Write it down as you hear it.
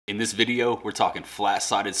In this video, we're talking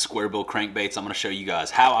flat-sided square bill crankbaits. I'm gonna show you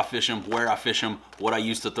guys how I fish them, where I fish them, what I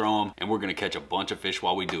use to throw them, and we're gonna catch a bunch of fish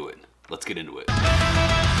while we do it. Let's get into it.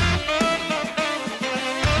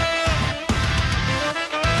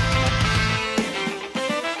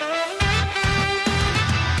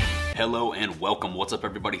 Hello and welcome. What's up,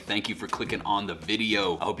 everybody? Thank you for clicking on the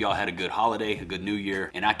video. I hope y'all had a good holiday, a good new year,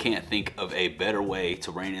 and I can't think of a better way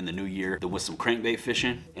to rein in the new year than with some crankbait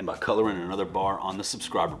fishing and by coloring another bar on the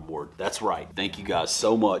subscriber board. That's right. Thank you guys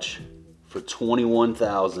so much for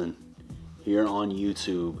 21,000 here on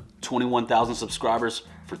YouTube. 21,000 subscribers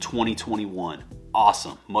for 2021.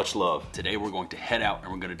 Awesome, much love. Today we're going to head out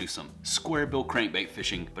and we're gonna do some square bill crankbait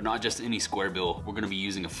fishing, but not just any square bill. We're gonna be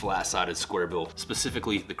using a flat-sided square bill,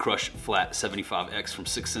 specifically the Crush Flat 75X from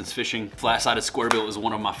 6 Cents Fishing. Flat-sided square bill is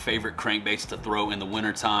one of my favorite crankbaits to throw in the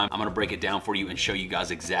wintertime. I'm gonna break it down for you and show you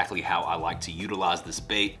guys exactly how I like to utilize this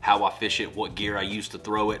bait, how I fish it, what gear I use to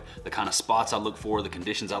throw it, the kind of spots I look for, the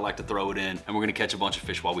conditions I like to throw it in, and we're gonna catch a bunch of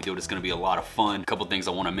fish while we do it. It's gonna be a lot of fun. A couple things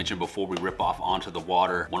I wanna mention before we rip off onto the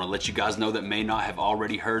water. Wanna let you guys know that may not have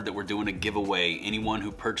already heard that we're doing a giveaway. Anyone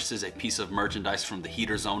who purchases a piece of merchandise from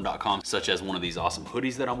theheaterzone.com, such as one of these awesome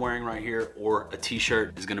hoodies that I'm wearing right here or a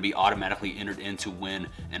t-shirt, is gonna be automatically entered in to win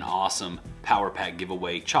an awesome power pack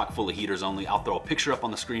giveaway, chock full of heaters only. I'll throw a picture up on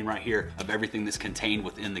the screen right here of everything that's contained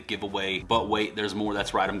within the giveaway. But wait, there's more.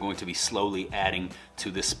 That's right, I'm going to be slowly adding to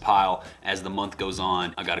this pile as the month goes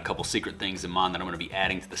on. I got a couple secret things in mind that I'm gonna be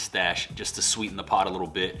adding to the stash just to sweeten the pot a little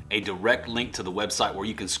bit. A direct link to the website where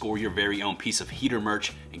you can score your very own piece of heater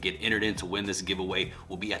merch and get entered in to win this giveaway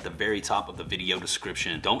will be at the very top of the video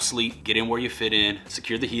description. Don't sleep, get in where you fit in,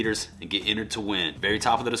 secure the heaters, and get entered to win. Very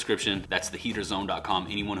top of the description, that's theheaterzone.com.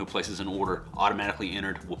 Anyone who places an order automatically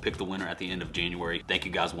entered. We'll pick the winner at the end of January. Thank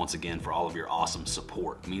you guys once again for all of your awesome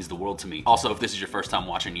support. It means the world to me. Also, if this is your first time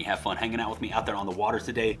watching and you have fun hanging out with me out there on the water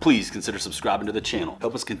today, please consider subscribing to the channel.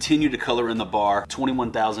 Help us continue to color in the bar,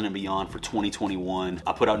 21,000 and beyond for 2021.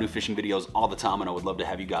 I put out new fishing videos all the time and I would love to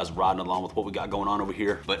have you guys riding along with what we got going on over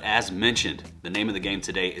here. But as mentioned, the name of the game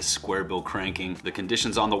today is square bill cranking. The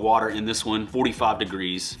conditions on the water in this one, 45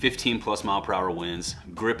 degrees, 15 plus mile per hour winds,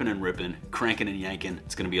 gripping and ripping, cranking and yanking.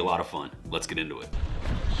 It's gonna be a lot of fun. Let's get into it.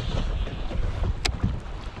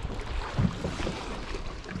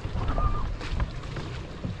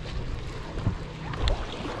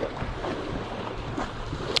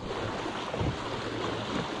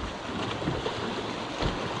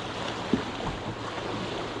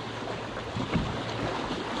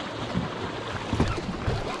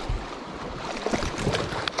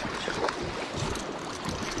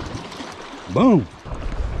 Boom.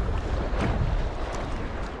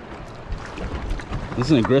 This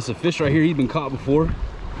is an aggressive fish right here. He's been caught before.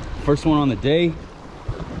 First one on the day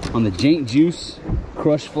on the Jaint Juice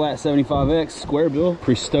Crush Flat 75X square bill.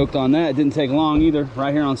 Pretty stoked on that. It didn't take long either.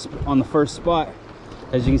 Right here on the first spot.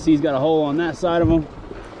 As you can see, he's got a hole on that side of him.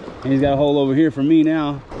 And he's got a hole over here for me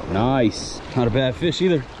now. Nice. Not a bad fish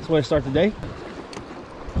either. That's the way to start the day.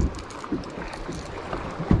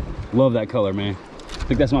 Love that color, man. I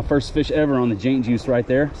think that's my first fish ever on the Jaint Juice right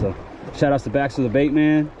there. So shout outs to Backs of the Bait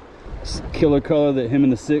Man. Killer color that him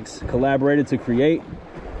and the Six collaborated to create.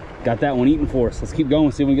 Got that one eating for us. Let's keep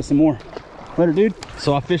going, see if we can get some more. Later, dude.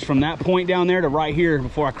 So I fished from that point down there to right here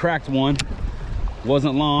before I cracked one.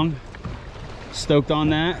 Wasn't long. Stoked on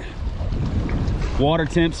that. Water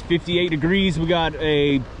temps 58 degrees. We got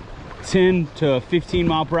a 10 to 15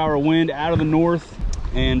 mile per hour wind out of the north,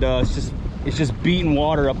 and it's just beating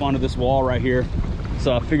water up onto this wall right here.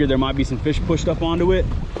 So I figured there might be some fish pushed up onto it.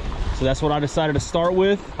 So that's what I decided to start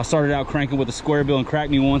with. I started out cranking with a square bill and cracked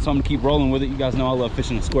me one, so I'm gonna keep rolling with it. You guys know I love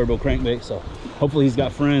fishing a square bill crankbait, so hopefully he's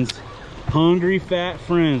got friends. Hungry, fat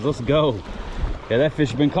friends, let's go. Yeah, that fish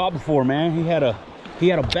has been caught before, man. He had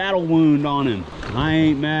a battle wound on him. I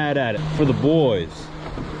ain't mad at it. For the boys.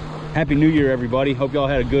 Happy New Year, everybody. Hope y'all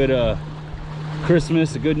had a good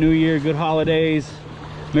Christmas, a good New Year, good holidays.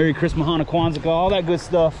 Merry Christmas, Hanukkah, Kwanzaa, all that good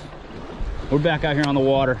stuff. We're back out here on the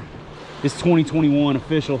water. It's 2021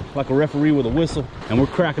 official, like a referee with a whistle, and we're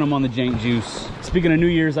cracking them on the Jaint Juice. Speaking of New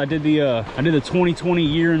Year's, I did the 2020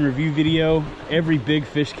 year in review video. Every big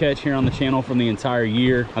fish catch here on the channel from the entire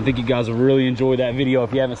year. I think you guys will really enjoy that video.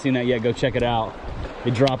 If you haven't seen that yet, go check it out.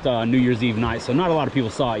 It dropped New Year's Eve night, so not a lot of people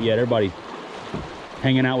saw it yet. Everybody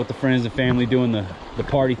hanging out with the friends and family, doing the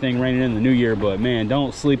party thing, raining in the new year. But man,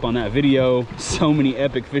 don't sleep on that video. So many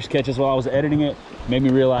epic fish catches while I was editing it. Made me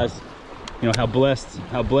realize, you know, how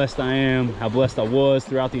blessed I am, how blessed I was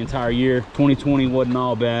throughout the entire year. 2020 wasn't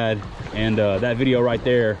all bad, and that video right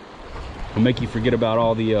there will make you forget about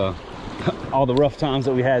all the rough times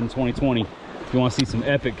that we had in 2020. If you want to see some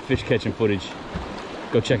epic fish catching footage,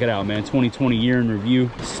 Go check it out, man. 2020 year in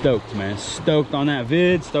review. Stoked, man. Stoked on that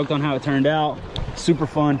vid. Stoked on how it turned out. Super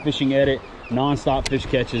fun fishing edit. Non-stop fish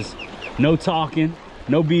catches. No talking.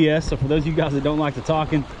 No BS. So for those of you guys that don't like the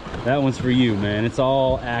talking, that one's for you, man. It's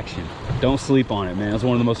all action. Don't sleep on it, man. It's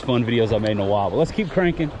one of the most fun videos I've made in a while. But let's keep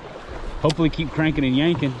cranking. Hopefully keep cranking and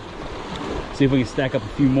yanking. See if we can stack up a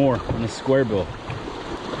few more on this square bill.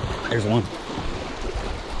 There's one.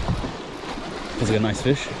 Feels like a nice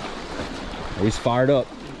fish. Oh, he's fired up.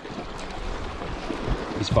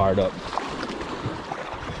 He's fired up.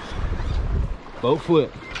 Boat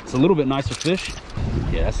flip. It's a little bit nicer fish.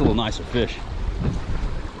 Yeah, that's a little nicer fish.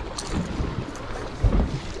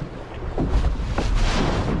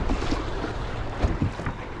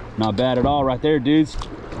 Not bad at all right there, dudes.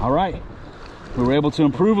 All right. We were able to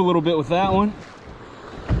improve a little bit with that one.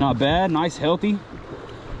 Not bad. Nice, healthy.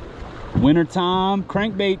 Wintertime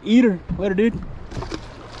crankbait eater. Later, dude.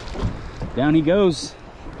 Down he goes.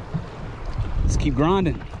 Let's keep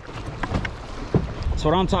grinding. That's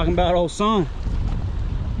what I'm talking about, old son.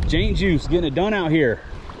 Jaint juice, getting it done out here.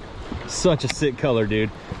 Such a sick color, dude.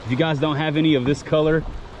 If you guys don't have any of this color,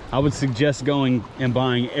 I would suggest going and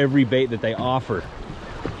buying every bait that they offer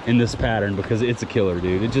in this pattern, because it's a killer,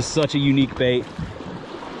 dude. It's just such a unique bait.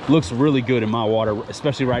 Looks really good in my water,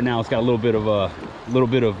 especially right now. It's got a little bit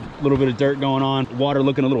of dirt going on. Water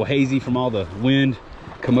looking a little hazy from all the wind,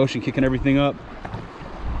 commotion kicking everything up.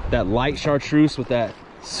 That light chartreuse with that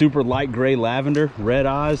super light gray lavender, red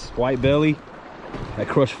eyes, white belly. That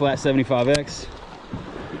Crush Flat 75X.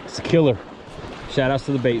 It's a killer. Shout outs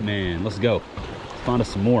to the bait man. Let's go. Let's find us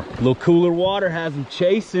some more. A little cooler water has them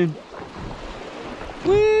chasing.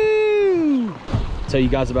 Woo! Tell you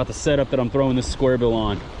guys about the setup that I'm throwing this square bill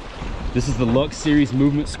on. This is the Lux Series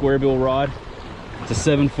Movement square bill rod. It's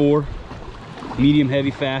a 7.4 medium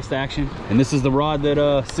heavy fast action, and this is the rod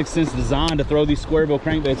that 6 Sense designed to throw these square bill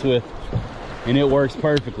crankbaits with, and it works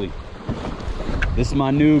perfectly. This is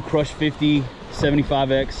my new Crush 50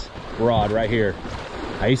 75X rod right here.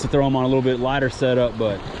 I used to throw them on a little bit lighter setup,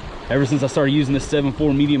 but ever since I started using this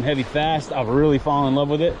 7.4 medium heavy fast, I've really fallen in love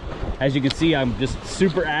with it. As you can see, I'm just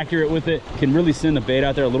super accurate with it. Can really send the bait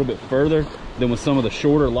out there a little bit further than with some of the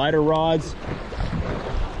shorter, lighter rods.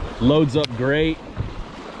 Loads up great.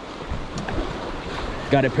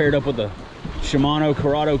 Got it paired up with the Shimano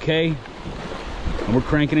Corrado K, and we're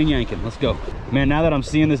cranking and yanking. Let's go. Man, now that I'm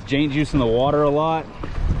seeing this Jaint juice in the water a lot,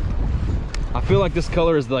 I feel like this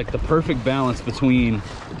color is like the perfect balance between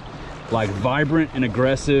like vibrant and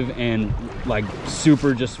aggressive and like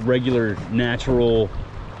super just regular natural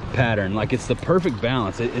pattern. Like it's the perfect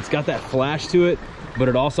balance. It's got that flash to it, but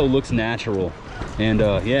it also looks natural. And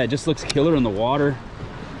yeah, it just looks killer in the water.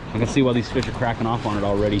 I can see why these fish are cracking off on it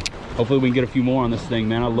already. Hopefully we can get a few more on this thing,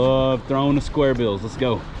 man. I love throwing the square bills. Let's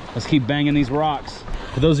go. Let's keep banging these rocks.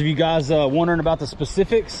 For those of you guys wondering about the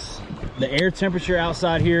specifics, the air temperature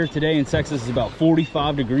outside here today in Texas is about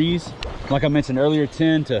 45 degrees. Like I mentioned earlier,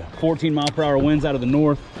 10 to 14 mile per hour winds out of the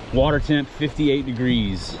north. Water temp 58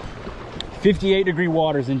 degrees. 58 degree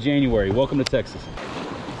waters in January. Welcome to Texas.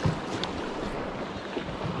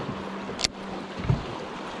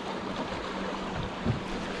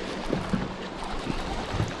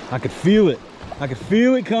 I could feel it. I could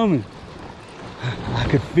feel it coming. I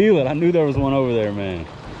could feel it. I knew there was one over there, man.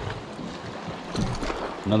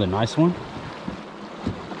 Another nice one.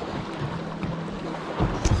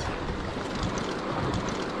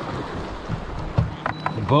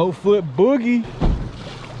 The boat flip boogie.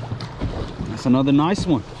 That's another nice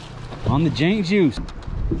one on the Jaint juice.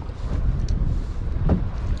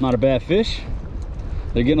 Not a bad fish.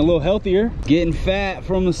 They're getting a little healthier, getting fat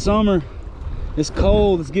from the summer. It's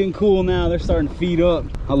cold, it's getting cool now. They're starting to feed up.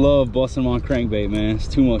 I love busting them on crankbait, man. It's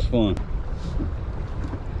too much fun.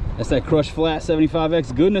 That's that Crush Flat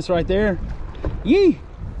 75X goodness right there. Yee!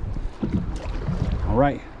 All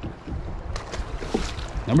right.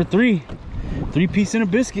 Number 3. 3-piece in a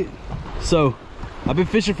biscuit. So, I've been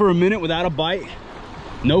fishing for a minute without a bite.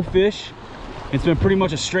 No fish. It's been pretty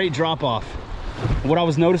much a straight drop off. What I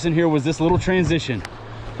was noticing here was this little transition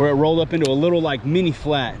where it rolled up into a little like mini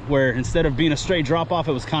flat, where instead of being a straight drop off,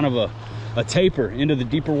 it was kind of a taper into the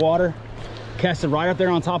deeper water. Cast it right up there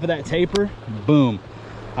on top of that taper. Boom.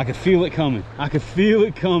 I could feel it coming. I could feel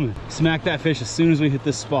it coming. Smack that fish as soon as we hit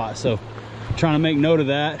this spot. So trying to make note of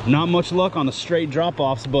that. Not much luck on the straight drop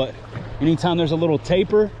offs, but anytime there's a little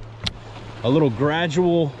taper, a little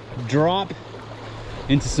gradual drop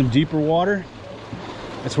into some deeper water,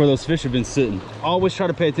 that's where those fish have been sitting. Always try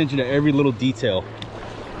to pay attention to every little detail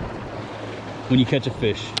when you catch a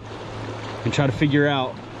fish, and try to figure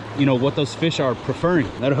out, you know, what those fish are preferring.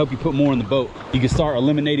 That'll help you put more in the boat. You can start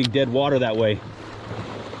eliminating dead water that way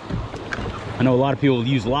I know a lot of people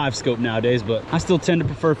use live scope nowadays, but I still tend to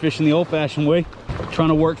prefer fishing the old-fashioned way. Trying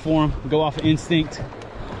to work for them, go off of instinct,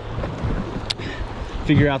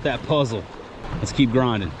 figure out that puzzle. Let's keep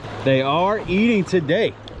grinding. They are eating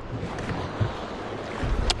today.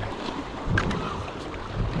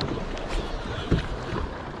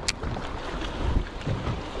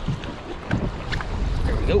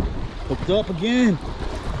 There we go. Hooked up again.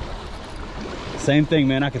 Same thing,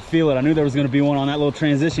 man. I could feel it. I knew there was going to be one on that little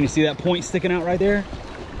transition. You see that point sticking out right there?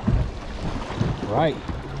 Right.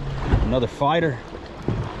 Another fighter.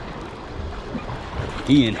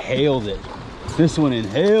 He inhaled it. This one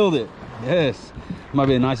inhaled it. Yes. Might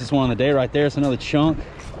be the nicest one on the day right there. It's another chunk.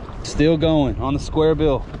 Still going on the square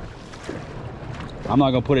bill. I'm not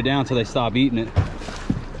going to put it down until they stop eating it.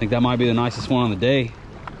 I think that might be the nicest one on the day.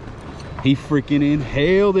 He freaking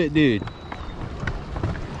inhaled it, dude.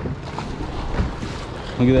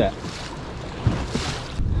 Look at that.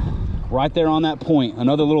 Right there on that point.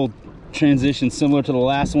 Another little transition similar to the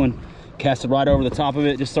last one. Cast it right over the top of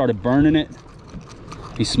it. Just started burning it.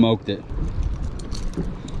 He smoked it.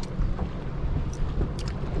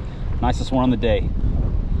 Nicest one on the day.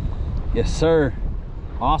 Yes, sir.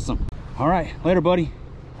 Awesome. All right, later, buddy.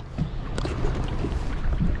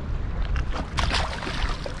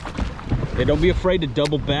 Yeah, don't be afraid to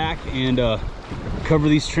double back and cover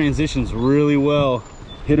these transitions really well.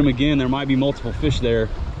 Hit them again. There might be multiple fish there.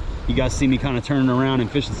 You guys see me kind of turning around and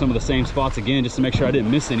fishing some of the same spots again just to make sure I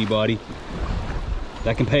didn't miss anybody.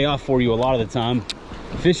 That can pay off for you a lot of the time.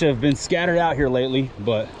 Fish have been scattered out here lately,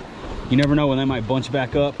 but you never know when they might bunch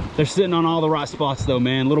back up. They're sitting on all the right spots though,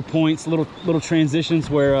 man. Little points, little transitions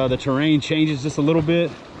where the terrain changes just a little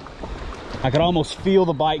bit. I could almost feel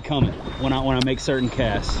the bite coming when I make certain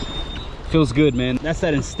casts. Feels good, man. That's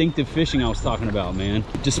that instinctive fishing I was talking about, man.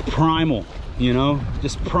 Just primal, you know?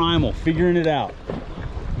 Just primal, figuring it out.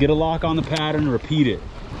 Get a lock on the pattern, repeat it.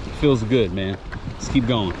 Feels good, man. Let's keep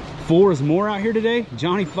going. 4 is more out here today.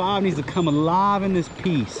 Johnny 5 needs to come alive in this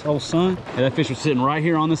piece. Oh, son. Yeah, that fish was sitting right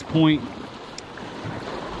here on this point,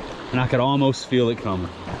 and I could almost feel it coming.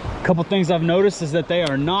 A couple things I've noticed is that they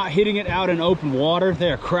are not hitting it out in open water. They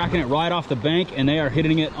are cracking it right off the bank, and they are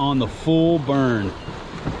hitting it on the full burn.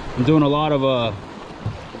 I'm doing a lot of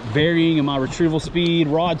varying in my retrieval speed,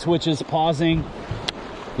 rod twitches, pausing,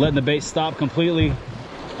 letting the bait stop completely.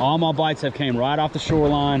 All my bites have came right off the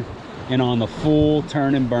shoreline and on the full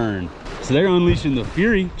turn and burn. So they're unleashing the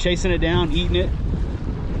fury, chasing it down, eating it,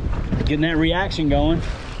 getting that reaction going.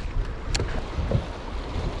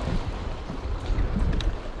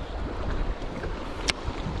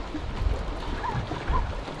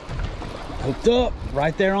 Hooked up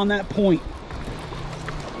right there on that point.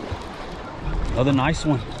 Another nice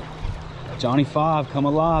one. Johnny 5 come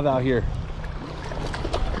alive out here.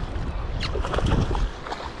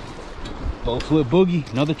 Boat flip boogie,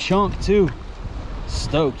 another chunk too.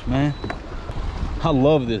 Stoked, man. I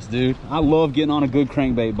love this, dude. I love getting on a good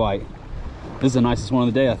crankbait bite. This is the nicest one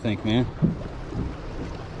of the day, I think, man.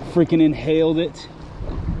 Freaking inhaled it.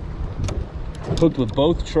 Hooked with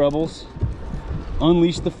both trebles.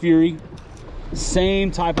 Unleashed the fury. Same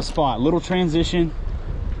type of spot, little transition.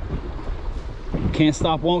 Can't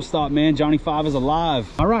stop, won't stop, man. Johnny 5 is alive.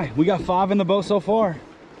 All right, we got 5 in the boat so far.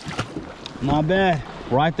 Not bad.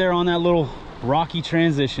 Right there on that little rocky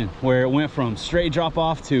transition where it went from straight drop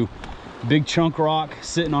off to big chunk rock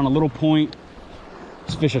sitting on a little point.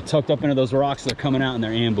 These fish are tucked up into those rocks. They're coming out and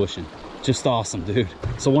they're ambushing. Just awesome, dude.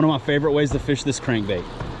 So one of my favorite ways to fish this crankbait,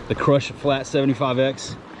 the Crush Flat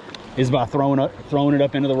 75X, is by throwing it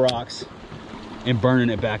up into the rocks and burning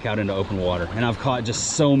it back out into open water. And I've caught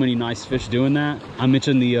just so many nice fish doing that. I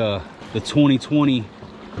mentioned the 2020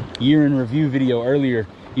 year in review video earlier.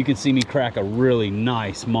 You can see me crack a really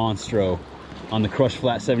nice monstro on the Crush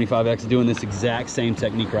Flat 75X doing this exact same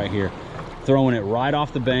technique right here. Throwing it right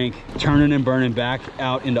off the bank, turning and burning back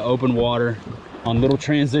out into open water on little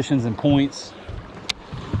transitions and points.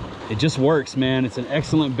 It just works, man. It's an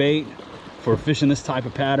excellent bait for fishing this type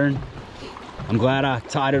of pattern. I'm glad I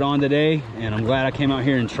tied it on today, and I'm glad I came out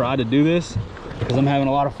here and tried to do this because I'm having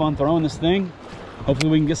a lot of fun throwing this thing. Hopefully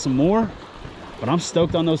we can get some more, but I'm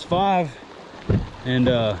stoked on those 5. And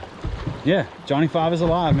yeah, Johnny 5 is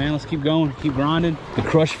alive, man. Let's keep going, keep grinding. The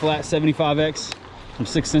Crush Flat 75X from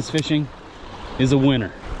 6 Sense Fishing is a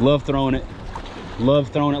winner. Love throwing it. Love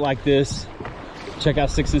throwing it like this. Check out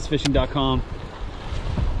 6sensefishing.com.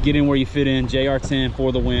 Get in where you fit in. JR10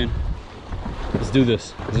 for the win. Let's do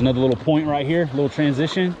this. There's another little point right here, little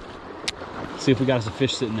transition. See if we got us a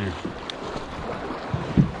fish sitting there.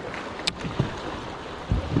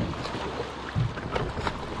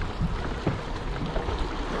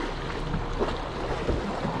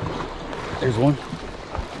 There's one.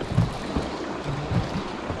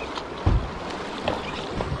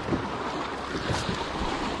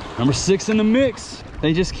 Number 6 in the mix.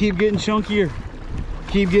 They just keep getting chunkier,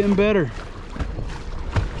 keep getting better.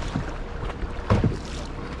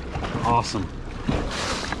 Awesome.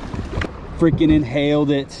 Freaking inhaled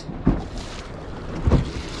it.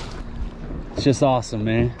 It's just awesome,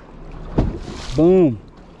 man. Boom.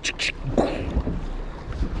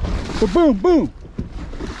 Boom, boom.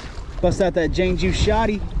 Bust out that Jaint juice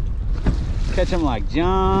shotty. Catch him like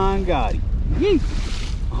John Gotti. Yee.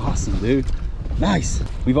 Awesome, dude. Nice.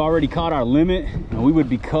 We've already caught our limit and we would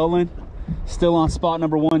be culling. Still on spot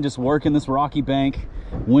number 1, just working this rocky bank.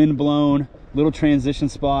 Wind blown, little transition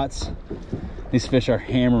spots. These fish are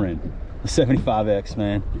hammering the 75X,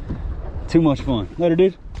 man. Too much fun. Later,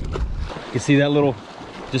 dude. You can see that little,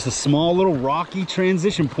 just a small little rocky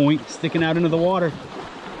transition point sticking out into the water.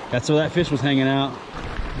 That's where that fish was hanging out.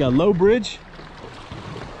 Got a low bridge.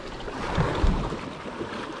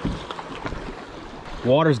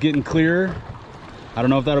 Water's getting clearer. I don't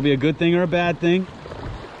know if that'll be a good thing or a bad thing,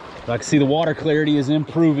 but I can see the water clarity is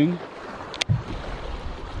improving.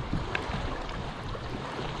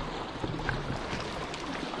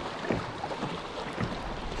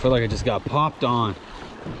 I feel like I just got popped on.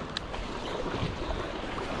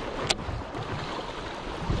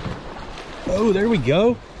 Oh, there we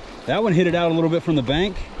go. That one hit it out a little bit from the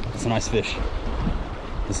bank. That's a nice fish.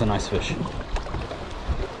 That's a nice fish.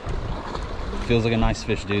 Feels like a nice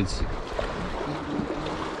fish, dudes.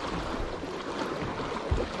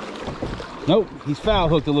 Nope, he's foul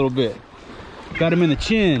hooked a little bit. Got him in the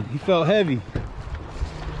chin. He felt heavy.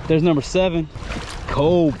 There's number 7.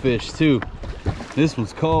 Cold fish too. This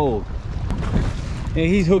one's cold. And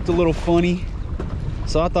he's hooked a little funny.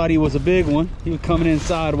 So I thought he was a big one. He was coming in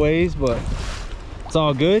sideways, but it's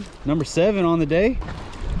all good. Number 7 on the day.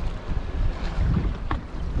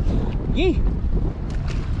 Yee.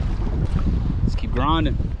 Let's keep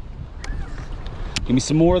grinding. Give me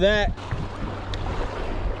some more of that.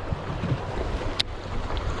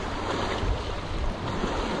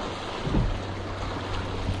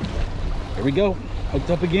 There we go, hooked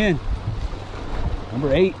up again.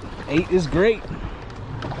 Number 8. 8 is great.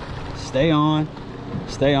 Stay on,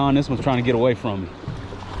 stay on. This one's trying to get away from me.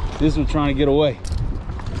 This one's trying to get away.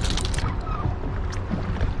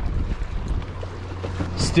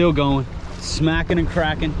 Still going, smacking and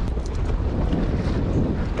cracking.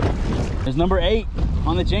 There's number 8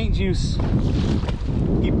 on the Jaint juice.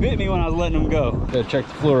 He bit me when I was letting him go. Gotta check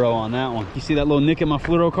the fluoro on that one. You see that little nick in my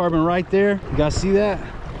fluorocarbon right there? You guys see that?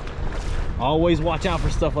 Always watch out for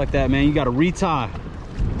stuff like that, man. You got to retie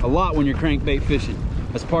a lot when you're crankbait fishing.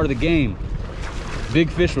 That's part of the game. Big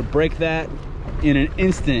fish would break that in an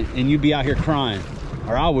instant and you'd be out here crying.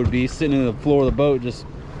 Or I would be sitting in the floor of the boat just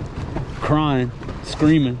crying,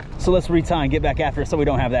 screaming. So let's retie and get back after it so we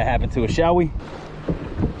don't have that happen to us, shall we?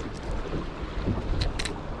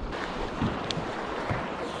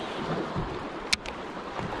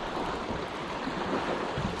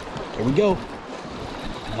 Here we go.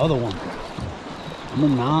 Another one.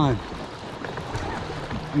 Number 9.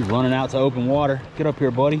 You running out to open water. Get up here,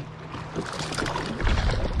 buddy.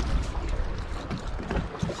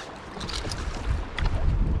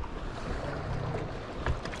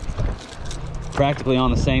 Practically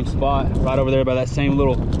on the same spot, right over there by that same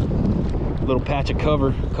little patch of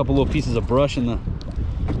cover. A couple little pieces of brush in the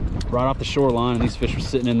right off the shoreline, and these fish are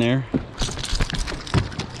sitting in there.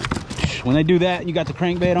 When they do that and you got the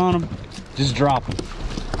crankbait on them, just drop them.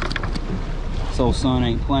 This old son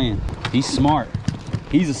ain't playing. He's smart.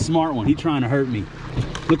 He's a smart one. He's trying to hurt me.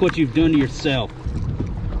 Look what you've done to yourself.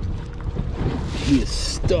 He is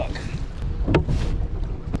stuck.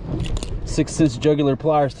 6th Sense jugular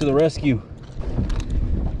pliers to the rescue.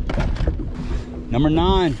 Number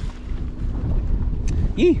 9.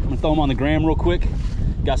 Yee, I'm gonna throw him on the gram real quick.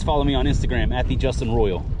 You guys follow me on Instagram at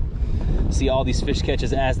 @TheJustinRoyal. See all these fish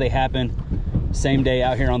catches as they happen. Same day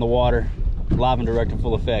out here on the water. Live and direct in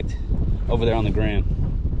full effect over there on the gram.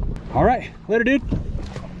 All right, later, dude.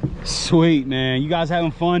 Sweet, man. You guys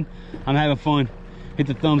having fun? I'm having fun. Hit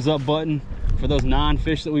the thumbs up button for those 9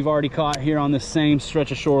 fish that we've already caught here on the same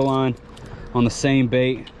stretch of shoreline on the same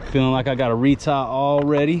bait. Feeling like I got a retie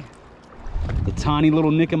already. The tiny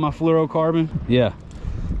little nick in my fluorocarbon. Yeah,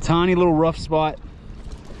 tiny little rough spot.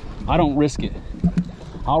 I don't risk it.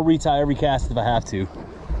 I'll retie every cast if I have to.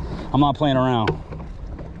 I'm not playing around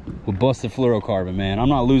with busted fluorocarbon, man. I'm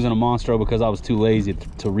not losing a monstro because I was too lazy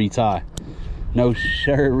to retie. No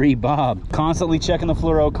siree, Bob. Constantly checking the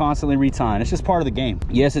fluoro, constantly retying. It's just part of the game.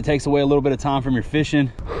 Yes, it takes away a little bit of time from your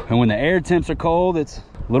fishing. And when the air temps are cold, it's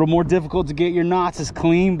A little more difficult to get your knots as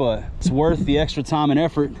clean, but it's worth the extra time and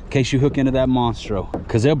effort in case you hook into that monstro.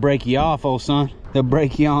 Cause they'll break you off, old son. They'll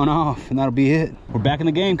break you on off and that'll be it. We're back in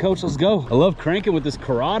the game, coach, let's go. I love cranking with this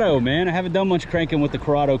Corrado, man. I haven't done much cranking with the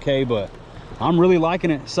Corrado K, but I'm really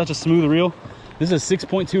liking it. Such a smooth reel. This is a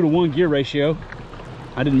 6.2 to 1 gear ratio.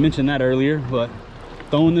 I didn't mention that earlier, but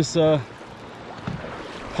throwing this flat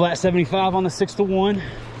 75 on the 6 to 1.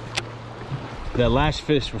 That lash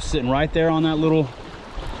fish was sitting right there on that little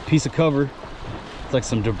piece of cover. It's like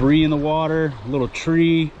some debris in the water, a little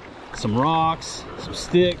tree, some rocks, some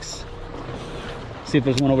sticks. See if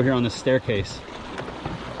there's one over here on this staircase.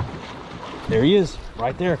 There he is,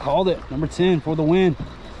 right there, called it. Number 10 for the win.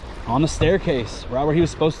 On the staircase, right where he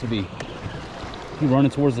was supposed to be. He's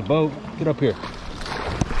running towards the boat. Get up here.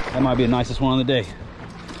 That might be the nicest one on the day.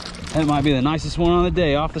 That might be the nicest one on the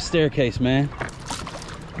day, off the staircase, man.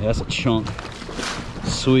 Yeah, that's a chunk.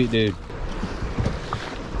 Sweet, dude.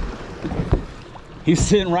 He's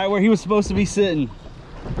sitting right where he was supposed to be sitting.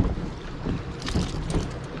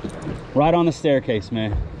 Right on the staircase,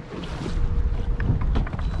 man.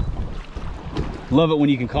 Love it when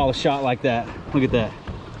you can call a shot like that. Look at that.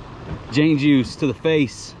 Jaint juice to the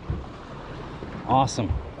face.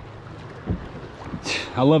 Awesome.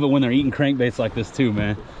 I love it when they're eating crankbaits like this too,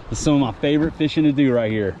 man. This is some of my favorite fishing to do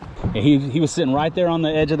right here. And he was sitting right there on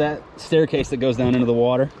the edge of that staircase that goes down into the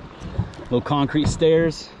water. Little concrete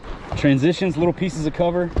stairs, transitions, little pieces of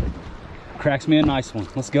cover. Cracks me a nice one.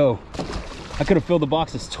 Let's go. I could have filled the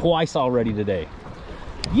boxes twice already today.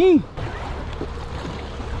 Yee!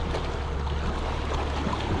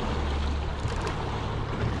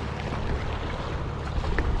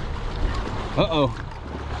 Uh-oh.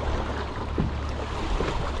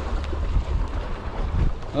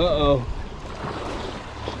 Uh-oh.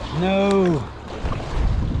 No.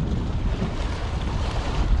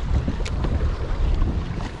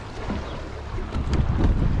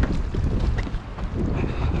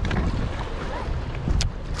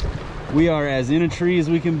 We are as in a tree as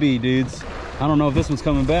we can be, dudes. I don't know if this one's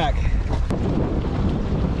coming back.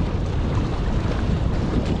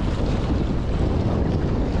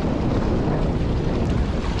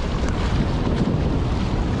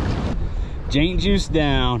 Jaint juice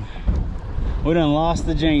down. We done lost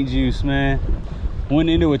the jaint juice, man. Went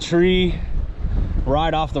into a tree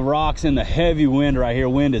right off the rocks in the heavy wind right here.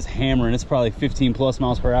 Wind is hammering. It's probably 15 plus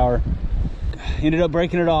miles per hour. Ended up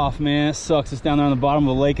breaking it off, man. It sucks. It's down there on the bottom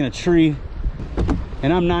of a lake in a tree.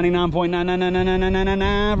 And I'm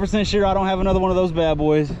 99.9999999% sure I don't have another one of those bad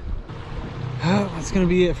boys. That's gonna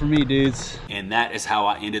be it for me, dudes. And that is how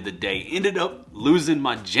I ended the day. Ended up losing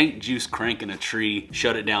my Jaint juice crank in a tree.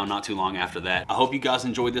 Shut it down not too long after that. I hope you guys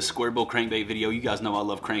enjoyed this square bill crankbait video. You guys know I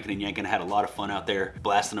love cranking and yanking. I had a lot of fun out there,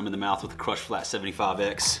 blasting them in the mouth with the Crush Flat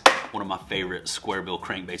 75X. One of my favorite square bill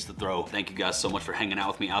crankbaits to throw. Thank you guys so much for hanging out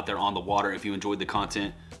with me out there on the water. If you enjoyed the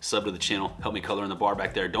content, sub to the channel, help me color in the bar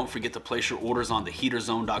back there. Don't forget to place your orders on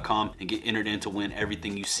theheaterzone.com and get entered in to win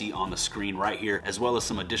everything you see on the screen right here, as well as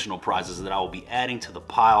some additional prizes that I will be adding to the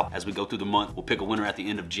pile as we go through the month. We'll pick a winner at the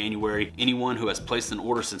end of January. Anyone who has placed an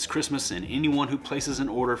order since Christmas and anyone who places an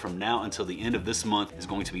order from now until the end of this month is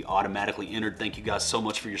going to be automatically entered. Thank you guys so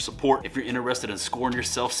much for your support. If you're interested in scoring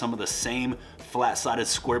yourself some of the same flat-sided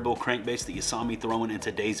square bill crankbaits that you saw me throwing in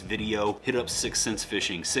today's video, hit up 6 Cents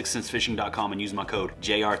Fishing, 6centsfishing.com, and use my code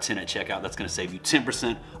JR10 at checkout. That's gonna save you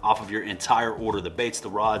 10% off of your entire order. The baits, the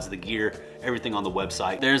rods, the gear, everything on the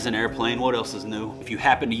website. There's an airplane. What else is new? If you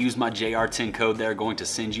happen to use my JR10 code, they're going to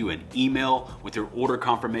send you an email with your order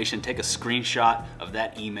confirmation. Take a screenshot of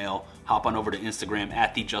that email, hop on over to Instagram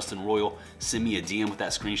at @TheJustinRoyal, send me a DM with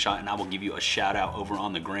that screenshot, and I will give you a shout out over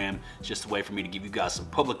on the gram. It's just a way for me to give you guys some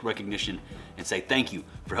public recognition and say thank you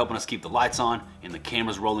for helping us keep the lights on and the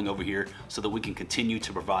cameras rolling over here so that we can continue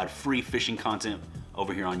to provide free fishing content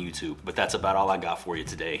over here on YouTube. But that's about all I got for you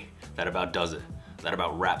today. That about does it. That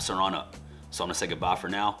about wraps her on up. So I'm gonna say goodbye for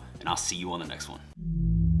now, and I'll see you on the next one.